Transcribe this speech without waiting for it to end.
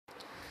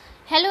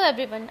Hello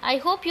everyone, I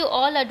hope you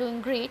all are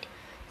doing great.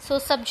 So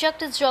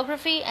subject is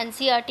Geography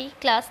NCERT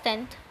class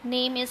 10th,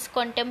 name is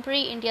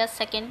Contemporary India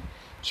 2nd,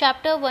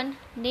 chapter 1,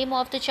 name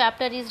of the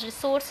chapter is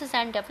Resources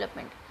and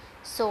Development.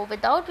 So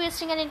without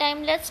wasting any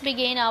time, let's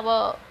begin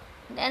our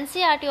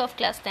NCERT of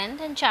class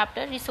 10th and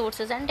chapter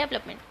Resources and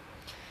Development.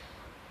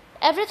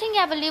 Everything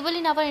available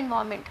in our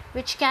environment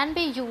which can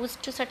be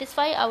used to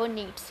satisfy our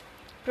needs,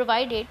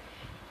 provided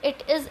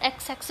it is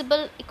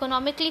accessible,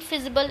 economically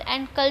feasible,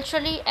 and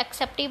culturally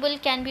acceptable,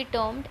 can be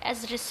termed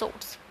as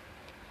resource.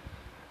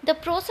 The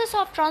process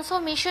of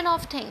transformation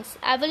of things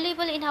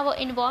available in our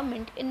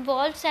environment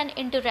involves an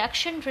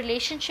interaction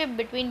relationship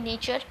between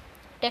nature,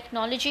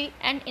 technology,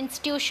 and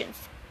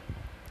institutions.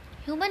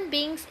 Human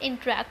beings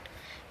interact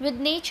with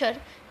nature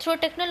through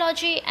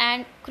technology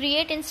and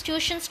create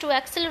institutions to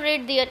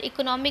accelerate their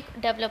economic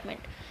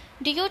development.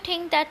 Do you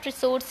think that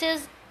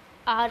resources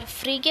are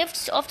free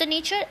gifts of the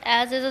nature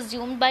as is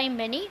assumed by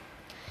many?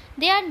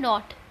 They are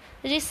not.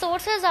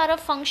 Resources are a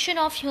function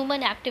of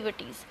human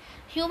activities.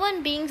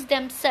 Human beings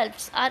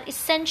themselves are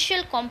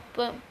essential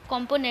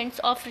components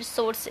of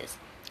resources.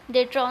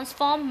 They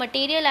transform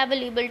material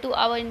available to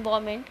our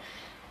environment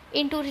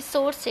into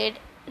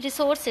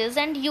resources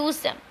and use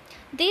them.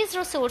 These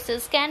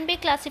resources can be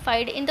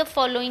classified in the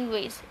following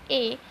ways: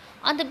 A.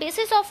 On the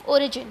basis of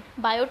origin,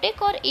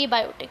 biotic or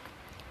abiotic.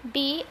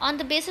 B. On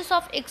the basis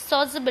of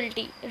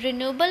exhaustibility,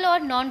 renewable or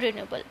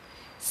non-renewable.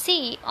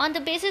 C. On the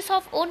basis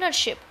of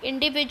ownership,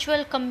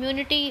 individual,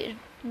 community,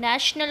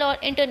 national or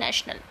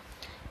international.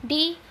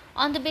 D.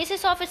 On the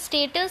basis of its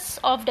status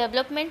of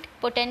development,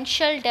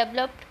 potential,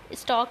 developed,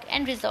 stock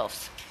and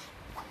reserves.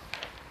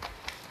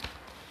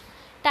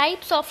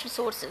 Types of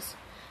resources.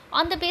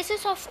 On the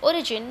basis of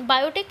origin,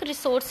 biotic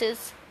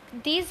resources,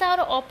 these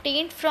are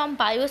obtained from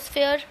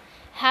biosphere,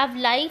 have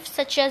life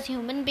such as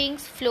human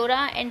beings,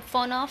 flora and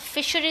fauna,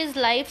 fisheries,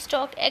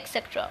 livestock,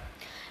 etc.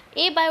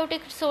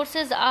 Abiotic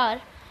resources are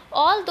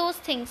all those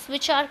things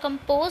which are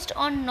composed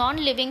on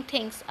non-living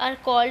things are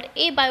called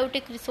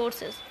abiotic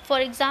resources. For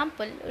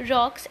example,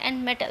 rocks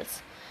and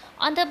metals.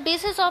 On the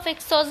basis of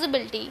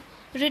exhaustibility,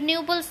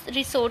 renewable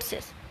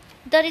resources.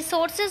 The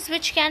resources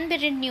which can be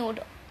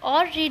renewed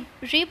or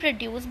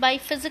reproduced by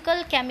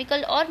physical,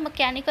 chemical or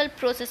mechanical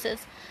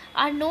processes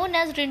are known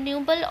as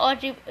renewable or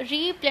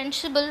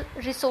replenishable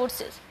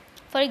resources.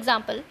 For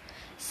example,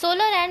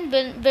 solar and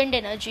wind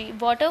energy,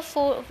 water,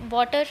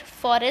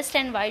 forest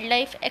and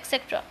wildlife,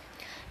 etc.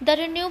 The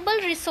renewable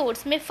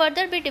resource may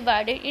further be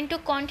divided into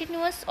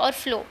continuous or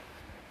flow.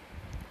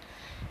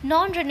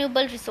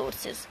 Non-renewable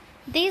resources.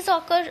 These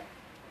occur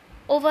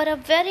over a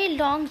very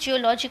long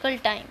geological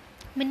time.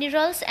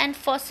 Minerals and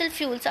fossil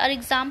fuels are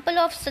examples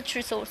of such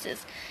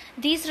resources.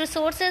 These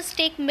resources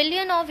take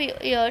millions of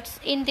years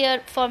in their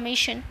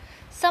formation.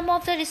 Some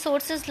of the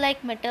resources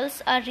like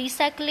metals are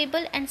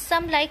recyclable and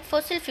some like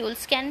fossil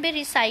fuels can be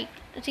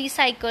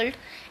recycled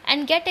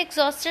and get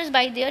exhausted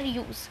by their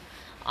use.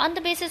 On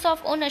the basis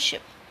of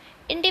ownership,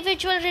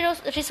 individual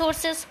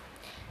resources,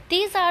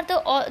 these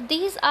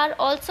are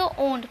also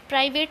owned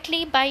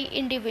privately by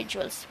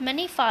individuals.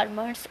 Many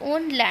farmers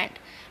own land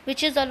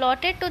which is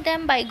allotted to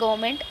them by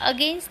government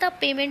against the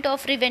payment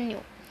of revenue.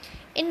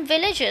 In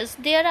villages,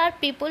 there are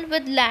people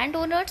with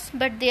landowners,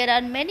 but there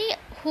are many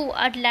who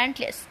are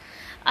landless.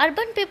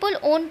 Urban people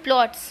own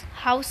plots,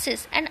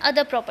 houses, and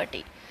other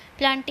property.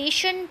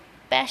 Plantation,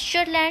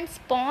 pasture lands,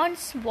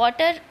 ponds,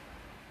 water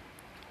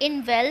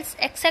in wells,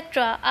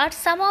 etc. are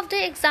some of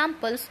the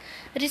examples.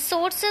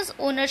 Resources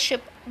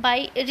ownership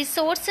by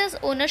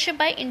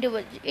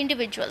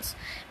individuals.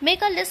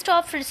 Make a list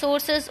of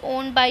resources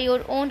owned by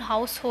your own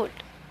household.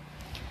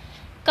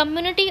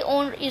 Community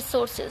owned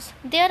resources.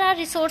 There are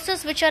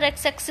resources which are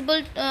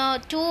accessible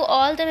to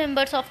all the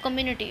members of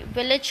community: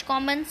 village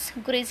commons,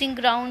 grazing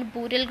ground,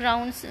 burial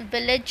grounds,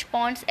 village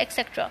ponds,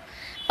 etc.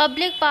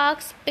 Public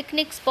parks,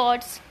 picnic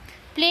spots,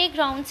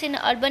 playgrounds in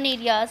urban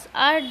areas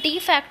are de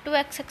facto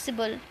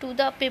accessible to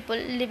the people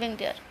living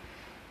there.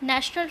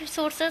 National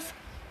resources.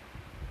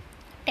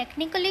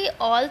 Technically,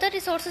 all the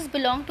resources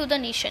belong to the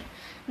nation.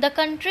 The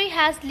country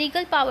has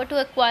legal power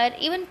to acquire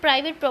even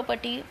private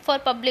property for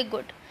public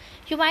good.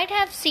 You might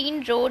have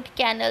seen road,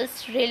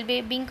 canals,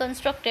 railway being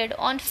constructed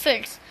on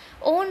fields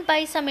owned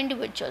by some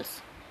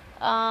individuals.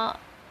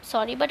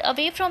 But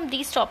away from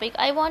this topic,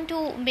 I want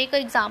to make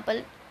an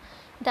example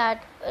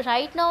that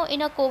right now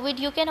in a COVID,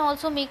 you can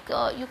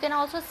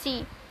also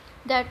see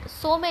that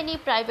so many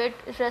private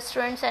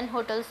restaurants and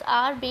hotels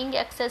are being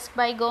accessed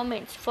by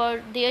governments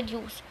for their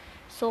use.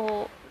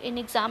 So in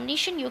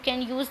examination, you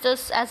can use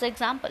this as an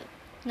example.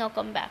 Now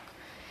come back.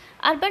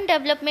 Urban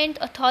development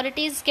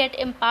authorities get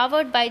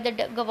empowered by the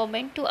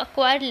government to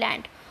acquire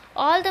land,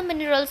 all the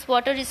minerals,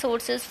 water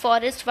resources,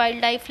 forest,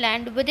 wildlife,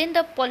 land within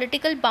the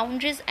political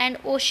boundaries and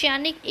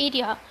oceanic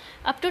area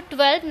up to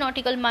 12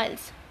 nautical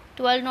miles.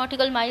 12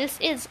 nautical miles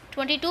is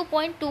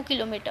 22.2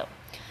 km.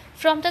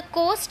 From the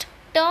coast,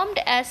 termed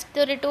as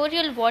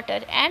territorial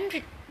water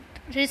and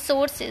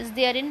resources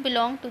therein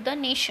belong to the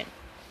nation.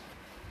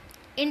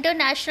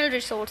 International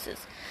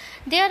resources.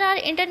 There are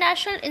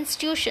international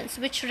institutions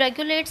which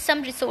regulate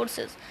some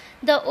resources.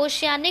 The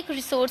oceanic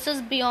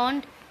resources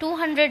beyond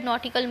 200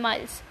 nautical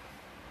miles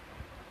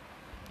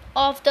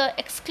of the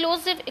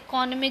exclusive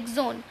economic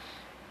zone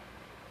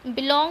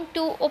belong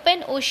to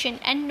open ocean,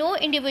 and no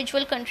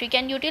individual country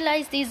can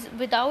utilize these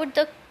without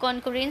the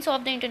concurrence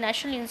of the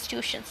international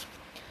institutions.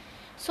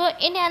 So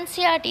in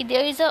NCERT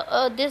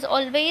there's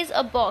always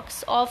a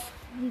box of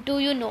do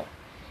you know,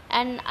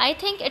 and I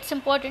think it's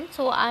important,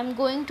 so I'm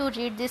going to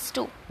read this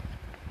too.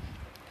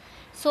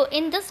 So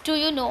in this, do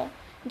you know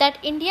that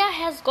India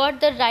has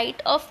got the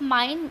right of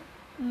mine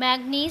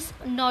manganese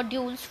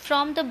nodules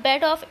from the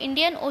bed of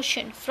Indian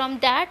Ocean, from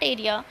that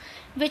area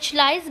which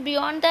lies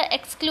beyond the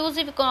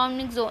exclusive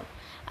economic zone.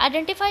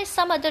 Identify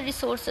some other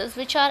resources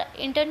which are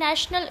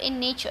international in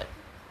nature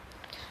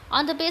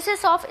on the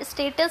basis of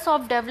status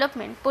of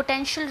development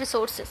potential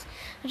resources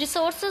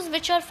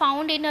which are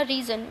found in a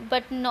region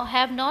but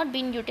have not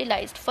been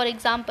utilized. For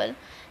example,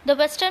 the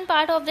western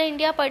part of the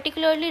India,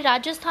 particularly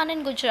Rajasthan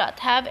and Gujarat,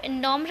 have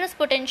enormous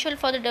potential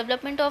for the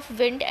development of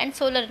wind and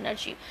solar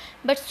energy,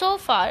 but so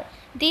far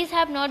these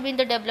have not been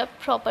developed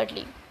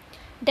properly.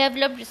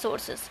 Developed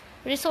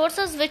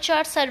resources which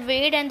are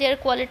surveyed and their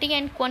quality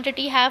and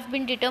quantity have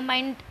been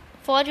determined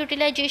for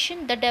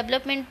utilization. The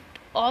development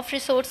of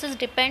resources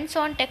depends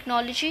on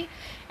technology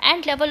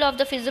and level of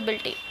the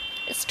feasibility.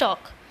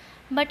 Stock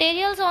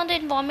materials on the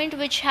environment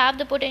which have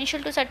the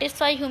potential to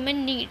satisfy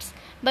human needs,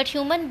 but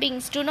human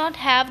beings do not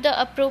have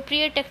the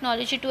appropriate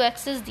technology to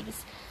access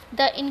these.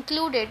 The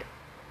included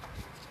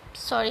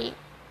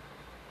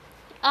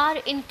are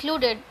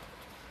included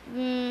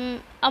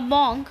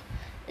among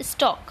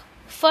stock.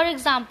 For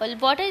example,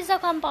 water is a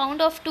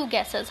compound of two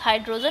gases,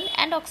 hydrogen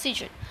and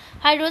oxygen.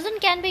 Hydrogen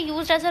can be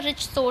used as a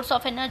rich source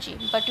of energy,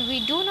 but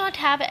we do not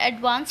have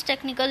advanced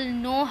technical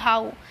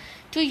know-how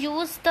to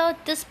use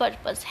this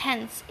purpose.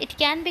 Hence, it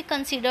can be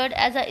considered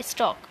as a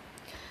stock.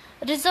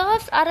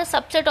 Reserves are a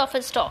subset of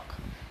a stock,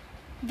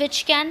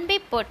 which can be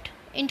put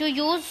into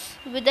use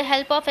with the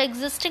help of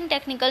existing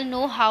technical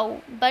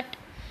know-how, but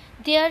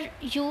their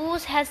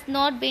use has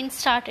not been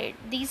started.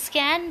 These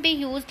can be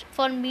used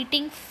for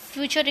meeting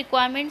future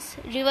requirements.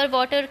 River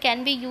water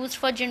can be used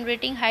for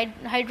generating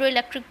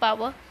hydroelectric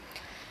power,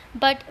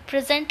 but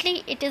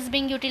presently it is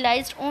being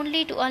utilized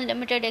only to a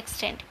limited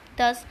extent.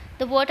 Thus,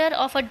 the water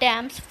of a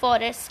dams,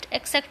 forest,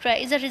 etc.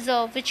 is a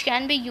reserve which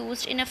can be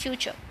used in a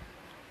future.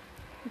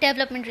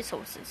 Development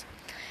resources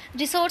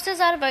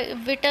are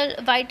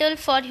vital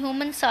for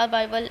human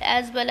survival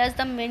as well as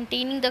the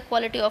maintaining the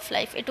quality of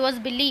life. It was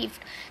believed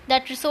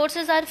that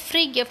resources are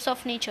free gifts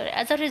of nature.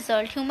 As a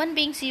result, human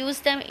beings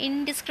use them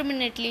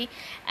indiscriminately,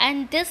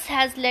 and this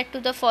has led to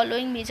the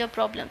following major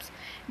problems: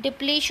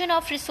 depletion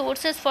of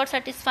resources for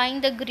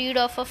satisfying the greed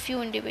of a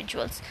few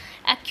individuals,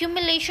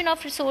 accumulation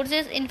of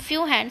resources in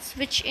few hands,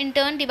 which in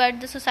turn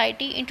divide the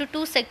society into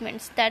two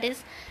segments, that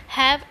is,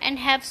 have and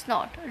haves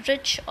not,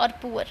 rich or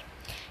poor.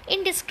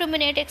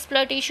 Indiscriminate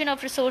exploitation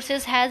of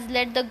resources has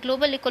led the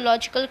global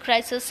ecological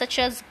crisis such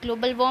as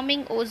global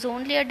warming,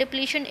 ozone layer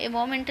depletion,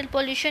 environmental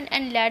pollution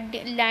and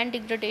land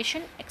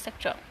degradation,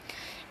 etc.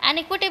 An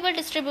equitable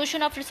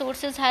distribution of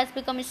resources has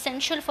become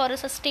essential for a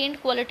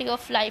sustained quality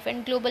of life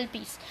and global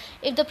peace.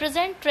 If the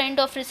present trend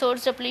of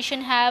resource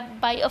depletion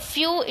by a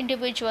few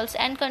individuals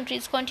and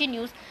countries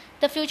continues,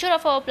 the future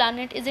of our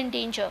planet is in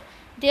danger.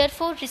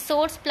 Therefore,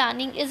 resource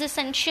planning is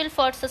essential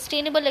for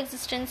sustainable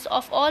existence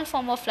of all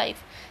forms of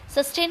life.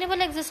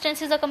 Sustainable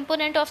existence is a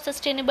component of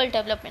sustainable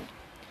development.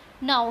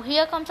 Now,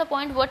 here comes a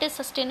point: what is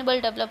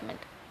sustainable development?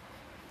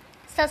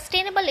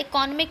 Sustainable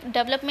economic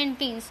development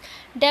means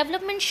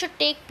development should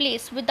take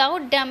place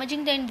without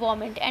damaging the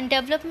environment, and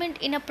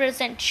development in a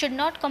present should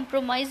not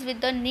compromise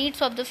with the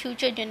needs of the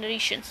future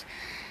generations.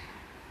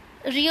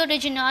 Rio de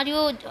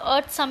Janeiro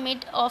Earth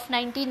Summit of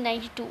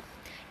 1992.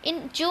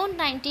 In June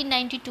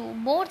 1992,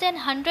 more than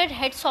 100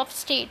 heads of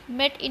state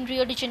met in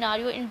Rio de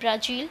Janeiro in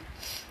Brazil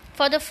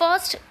for the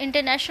first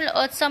International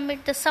Earth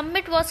Summit. The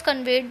summit was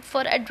convened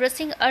for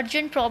addressing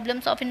urgent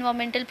problems of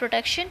environmental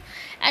protection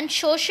and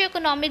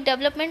socio-economic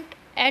development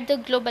at the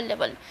global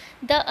level.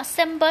 The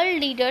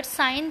assembled leaders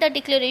signed the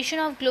Declaration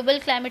of Global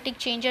Climatic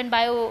Change and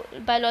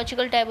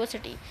Biological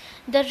Diversity.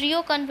 The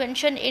Rio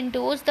Convention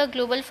endorsed the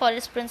Global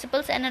Forest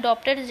Principles and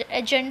adopted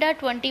Agenda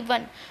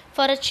 21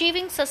 for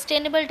achieving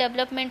sustainable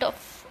development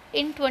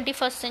in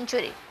 21st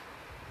century.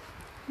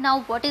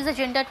 Now, what is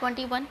Agenda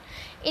 21?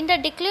 In the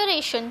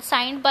declaration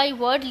signed by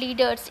world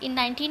leaders in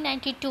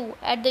 1992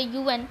 at the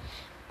UN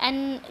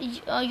and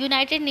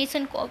United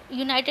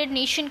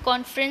Nations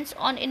Conference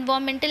on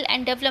Environmental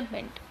and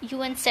Development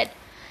 (UNCED),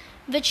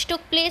 which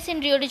took place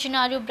in Rio de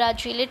Janeiro,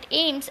 Brazil, it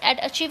aims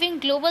at achieving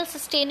global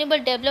sustainable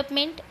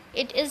development.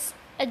 It is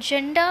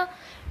agenda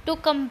to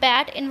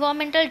combat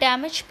environmental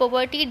damage,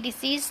 poverty,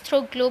 disease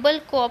through global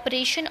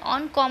cooperation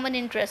on common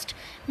interest,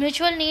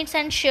 mutual needs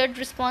and shared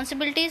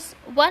responsibilities.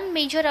 One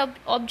major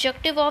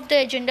objective of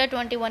the Agenda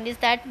 21 is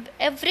that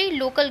every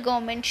local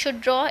government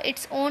should draw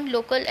its own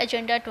local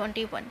Agenda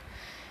 21.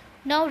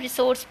 Now,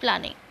 resource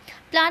planning.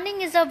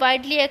 Planning is a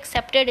widely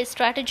accepted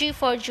strategy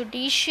for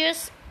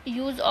judicious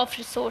use of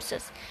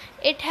resources.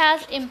 It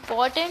has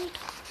important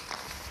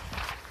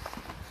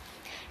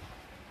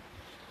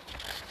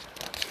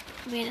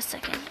wait a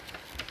second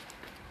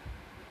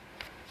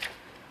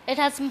It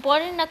has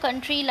important in a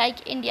country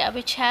like India,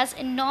 which has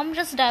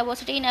enormous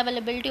diversity in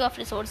availability of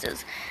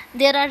resources.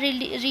 There are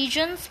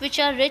regions which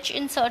are rich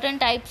in certain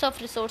types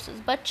of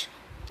resources, but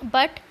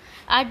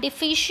are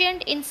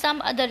deficient in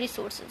some other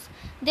resources.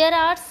 There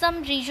are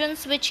some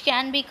regions which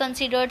can be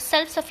considered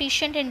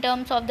self-sufficient in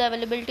terms of the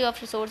availability of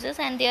resources,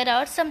 and there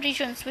are some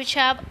regions which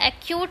have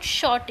acute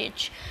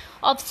shortage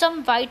of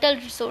some vital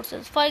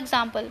resources. For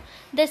example,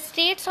 the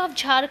states of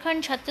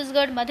Jharkhand,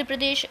 Chhattisgarh, Madhya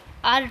Pradesh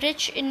are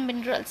rich in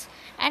minerals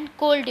and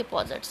coal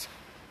deposits.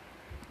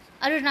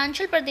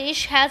 Arunachal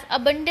Pradesh has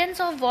abundance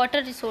of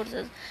water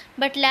resources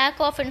but lack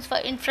of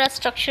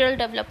infrastructural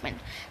development.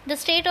 The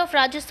state of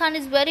Rajasthan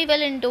is very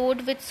well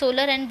endowed with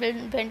solar and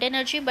wind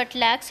energy but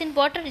lacks in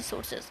water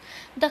resources.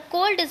 The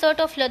cold desert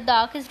of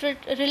Ladakh is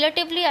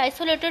relatively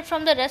isolated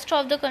from the rest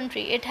of the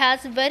country. It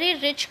has very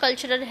rich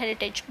cultural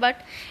heritage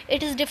but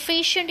it is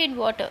deficient in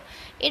water,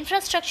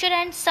 infrastructure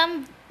and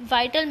some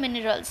vital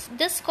minerals.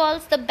 This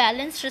calls the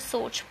balanced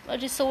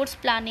resource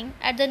planning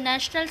at the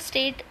national,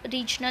 state,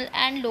 regional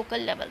and local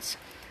levels.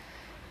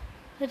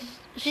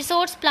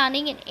 Resource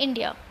planning in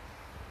India.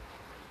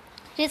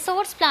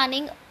 Resource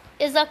planning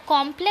is a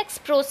complex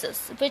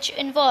process which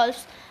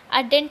involves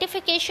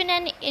identification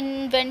and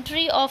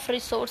inventory of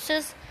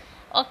resources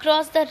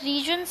across the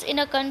regions in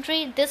a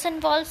country. This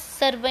involves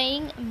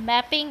surveying,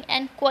 mapping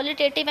and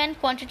qualitative and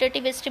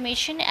quantitative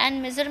estimation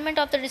and measurement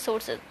of the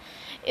resources.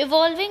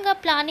 Evolving a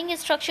planning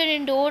structure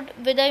endowed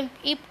with an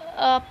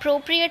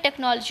appropriate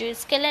technology,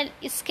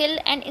 skill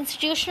and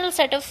institutional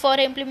setup for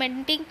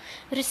implementing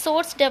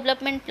resource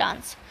development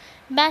plans.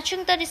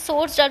 Matching the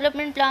resource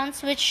development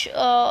plans with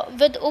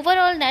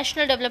overall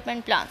national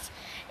development plans.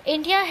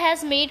 India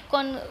has made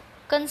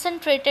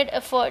concentrated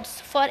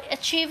efforts for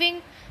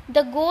achieving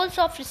the goals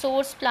of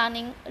resource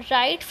planning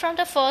right from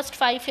the first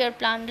 5-year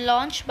plan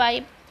launched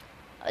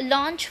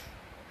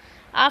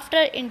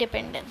after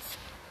independence.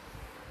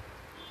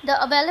 The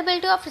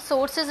availability of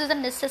resources is a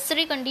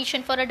necessary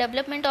condition for a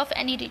development of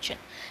any region,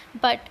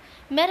 but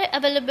mere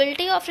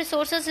availability of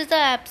resources is the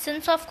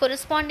absence of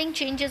corresponding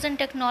changes in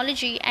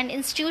technology and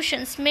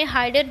institutions may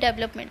hinder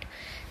development.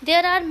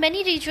 There are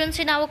many regions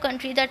in our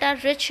country that are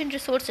rich in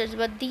resources,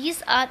 but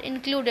these are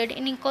included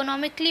in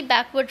economically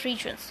backward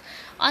regions.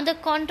 On the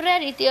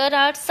contrary, there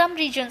are some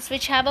regions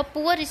which have a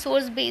poor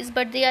resource base,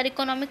 but they are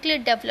economically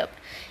developed.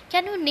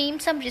 Can you name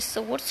some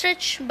resource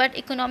rich but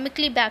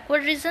economically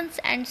backward regions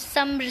and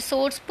some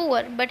resource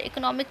poor but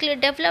economically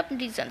developed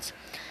regions?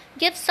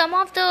 Give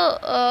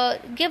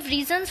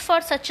reasons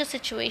for such a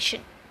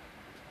situation.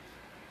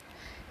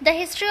 The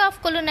history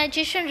of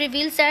colonization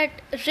reveals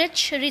that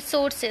rich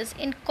resources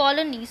in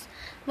colonies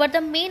were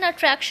the main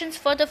attractions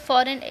for the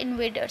foreign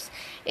invaders.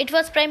 It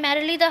was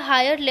primarily the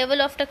higher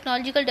level of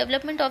technological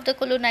development of the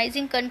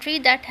colonizing country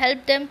that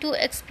helped them to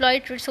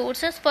exploit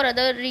resources for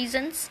other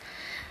reasons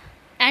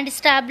and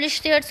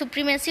establish their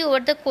supremacy over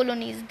the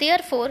colonies.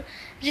 Therefore,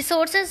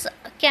 resources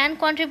can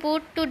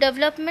contribute to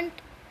development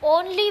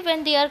only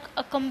when they are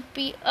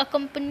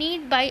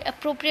accompanied by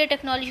appropriate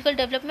technological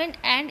development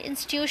and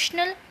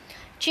institutional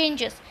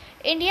changes.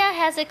 India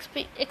has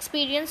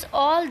experienced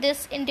all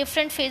this in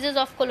different phases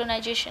of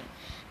colonization.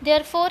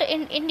 Therefore,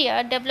 in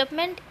India,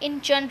 development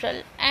in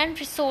general and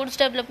resource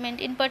development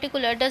in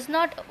particular does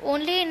not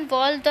only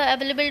involve the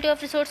availability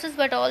of resources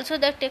but also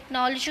the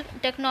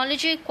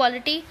technology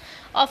quality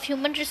of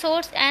human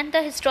resource and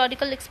the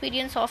historical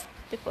experience of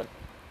people.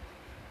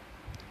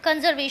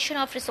 Conservation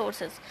of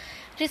resources.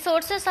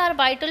 Resources are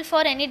vital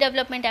for any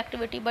development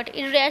activity, but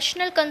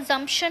irrational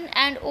consumption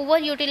and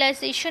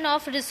overutilization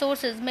of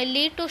resources may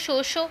lead to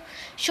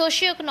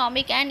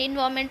socio-economic and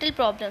environmental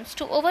problems.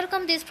 To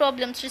overcome these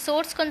problems,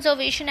 resource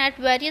conservation at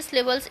various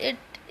levels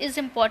is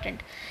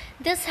important.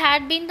 This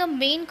had been the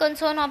main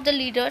concern of the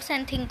leaders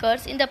and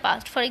thinkers in the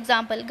past. For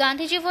example,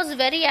 Gandhiji was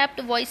very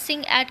apt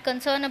voicing at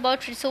concern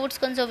about resource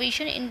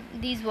conservation in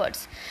these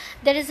words: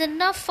 "There is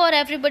enough for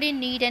everybody's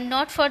need and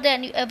not for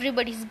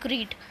everybody's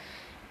greed."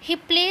 He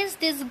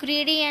placed this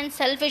greedy and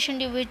selfish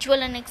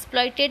individual and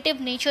exploitative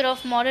nature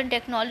of modern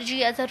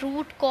technology as a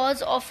root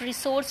cause of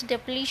resource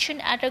depletion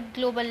at a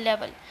global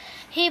level.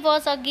 He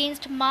was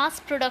against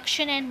mass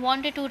production and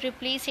wanted to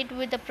replace it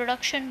with the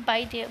production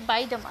by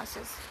the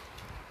masses.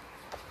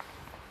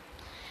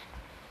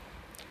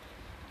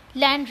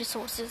 Land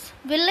resources.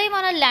 We live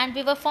on a land.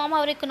 We perform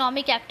our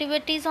economic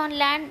activities on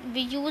land.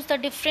 We use the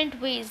different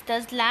ways.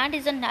 Thus, land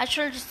is a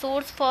natural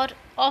resource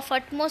of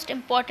utmost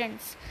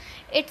importance.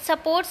 It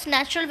supports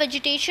natural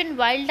vegetation,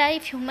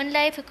 wildlife, human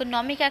life,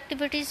 economic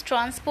activities,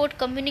 transport,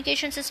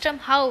 communication system.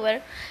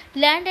 However,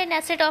 land is an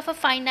asset of a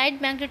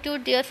finite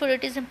magnitude. Therefore,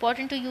 it is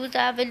important to use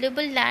the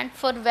available land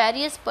for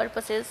various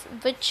purposes,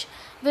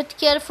 with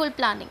careful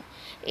planning.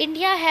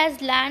 India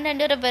has land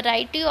under a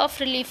variety of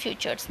relief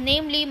features,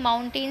 namely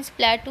mountains,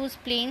 plateaus,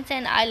 plains,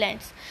 and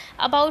islands.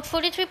 About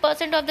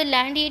 43% of the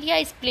land area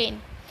is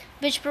plain.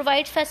 which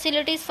provides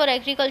facilities for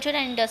agriculture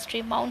and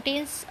industry.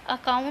 Mountains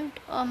account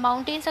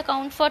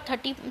for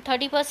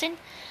 30%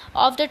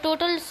 of the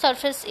total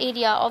surface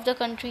area of the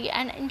country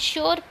and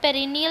ensure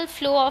perennial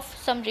flow of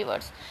some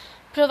rivers.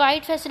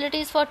 Provide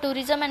facilities for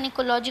tourism and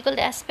ecological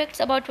aspects.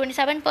 About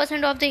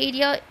 27% of the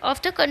area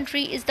of the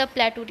country is the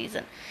plateau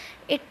region.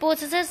 It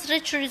possesses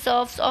rich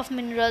reserves of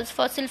minerals,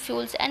 fossil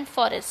fuels, and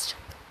forests.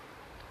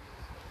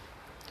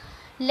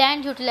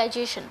 Land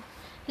utilization.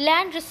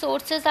 Land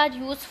resources are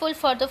useful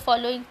for the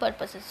following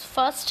purposes.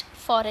 First,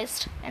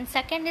 forest, and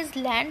second is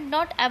land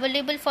not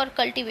available for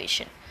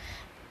cultivation,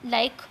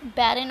 like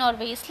barren or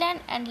wasteland,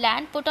 and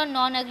land put on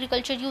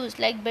non-agriculture use,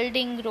 like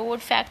building,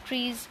 road,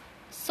 factories,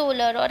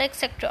 solar, or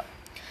etc.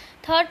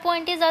 Third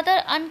point is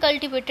other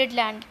uncultivated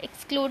land,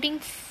 excluding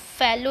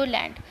fallow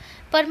land,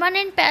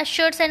 permanent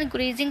pastures and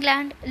grazing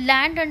land,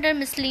 land under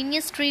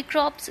miscellaneous tree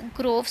crops,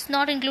 groves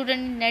not included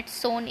in net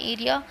zone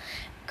area,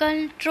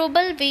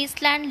 controllable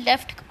wasteland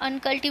left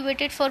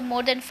uncultivated for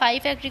more than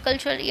 5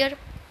 agricultural year,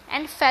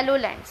 and fallow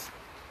lands.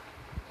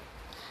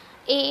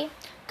 A.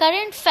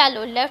 Current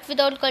fallow left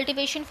without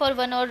cultivation for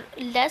 1 or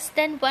less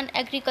than 1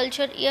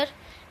 agriculture year.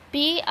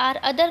 B. Are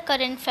other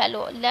current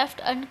fallow left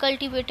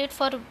uncultivated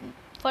for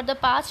the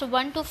past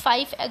 1 to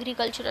 5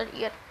 agricultural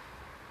year.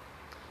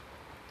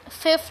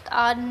 Fifth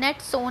are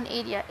net sown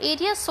area.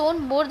 Area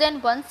sown more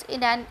than once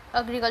in an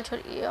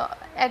agricultural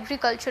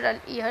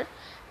year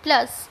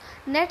plus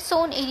net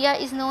sown area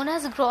is known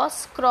as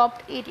gross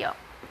cropped area.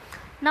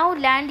 Now,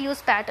 land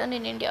use pattern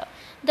in India.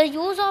 The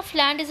use of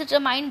land is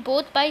determined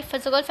both by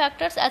physical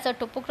factors as a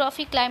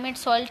topography, climate,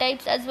 soil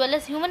types, as well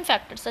as human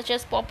factors such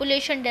as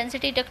population,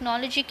 density,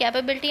 technology,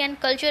 capability, and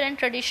culture and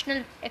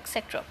traditional,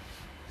 etc.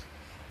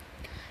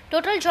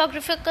 Total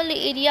geographical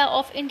area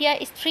of India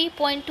is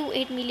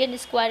 3.28 million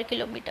square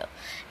kilometer.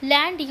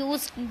 Land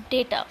use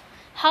data,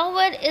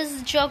 however,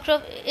 is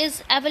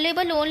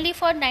available only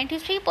for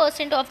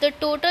 93% of the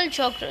total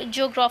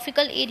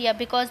geographical area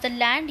because the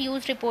land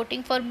use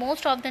reporting for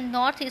most of the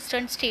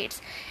northeastern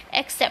states,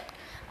 except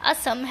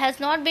Assam, has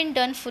not been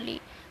done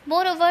fully.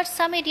 Moreover,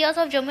 some areas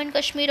of Jammu and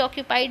Kashmir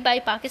occupied by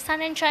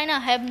Pakistan and China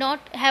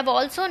have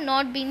also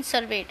not been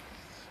surveyed.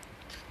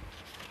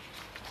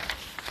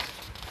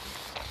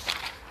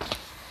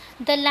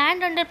 The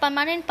land under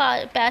permanent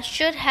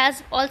pasture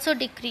has also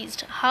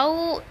decreased.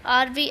 How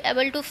are we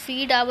able to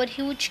feed our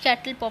huge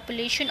cattle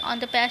population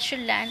on the pasture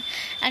land,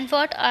 and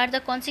what are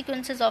the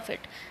consequences of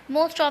it?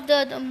 Most of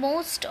the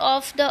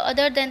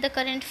other than the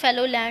current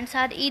fallow lands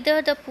are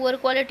either the poor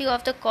quality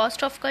of the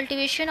cost of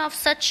cultivation of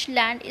such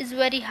land is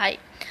very high.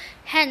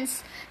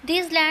 Hence,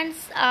 these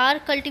lands are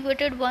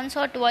cultivated once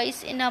or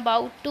twice in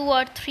about 2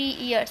 or 3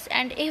 years,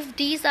 and if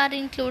these are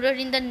included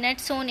in the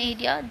net sown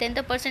area, then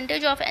the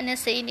percentage of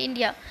NSA in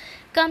India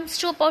comes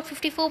to about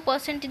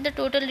 54% in the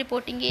total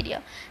reporting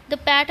area. The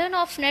pattern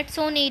of net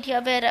sown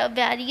area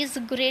varies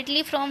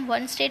greatly from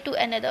one state to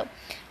another.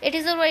 It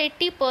is over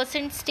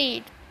 80%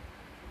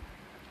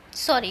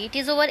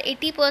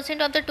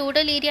 of the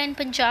total area in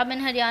Punjab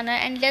and Haryana,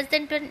 and less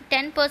than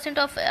 10%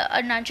 of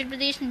Arunachal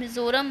Pradesh,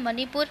 Mizoram,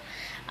 Manipur,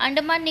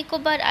 Andaman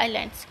Nicobar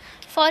Islands.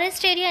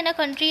 Forest area in a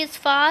country is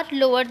far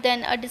lower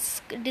than a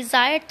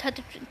desired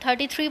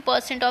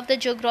 33% of the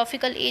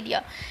geographical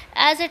area,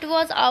 as it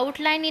was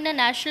outlined in a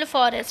National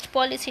Forest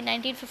Policy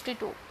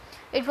 1952.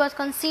 It was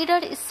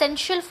considered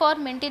essential for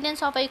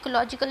maintenance of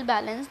ecological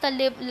balance. The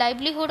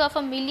livelihood of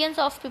millions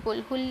of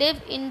people who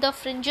live in the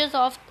fringes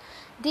of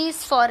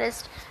these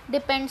forests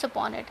depends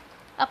upon it.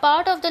 A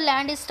part of the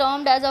land is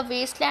termed as a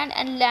wasteland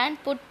and land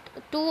put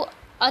to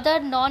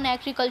other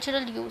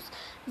non-agricultural use.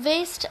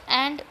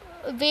 Wasteland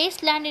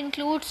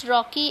includes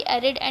rocky,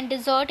 arid and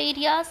desert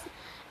areas,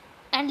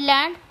 and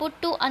land put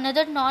to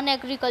another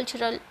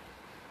non-agricultural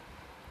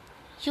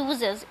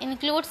uses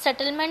include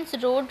settlements,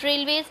 road,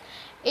 railways,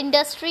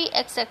 industry,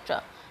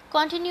 etc.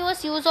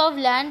 Continuous use of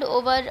land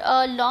over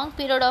a long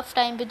period of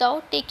time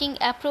without taking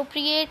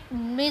appropriate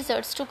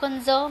measures to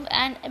conserve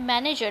and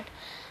manage it,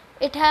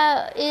 it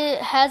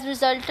has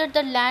resulted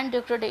the land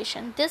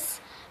degradation. This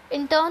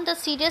in turn the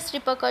serious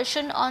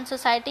repercussion on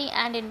society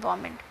and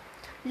environment.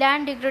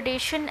 Land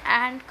degradation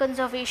and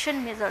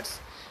conservation measures.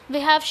 We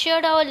have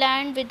shared our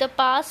land with the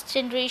past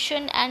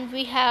generation, and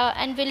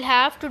will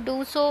have to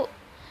do so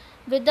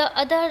with the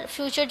other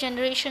future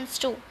generations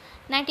too.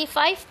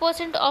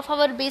 95% of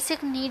our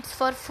basic needs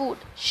for food,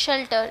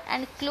 shelter,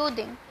 and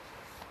clothing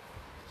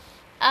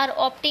are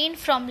obtained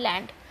from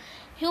land.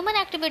 Human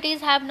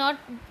activities have not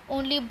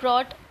only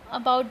brought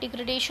about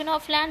degradation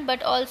of land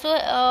but also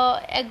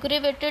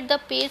aggravated the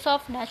pace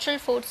of natural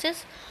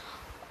forces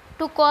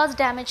to cause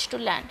damage to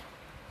land.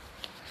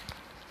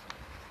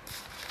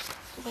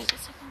 Wait a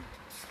second.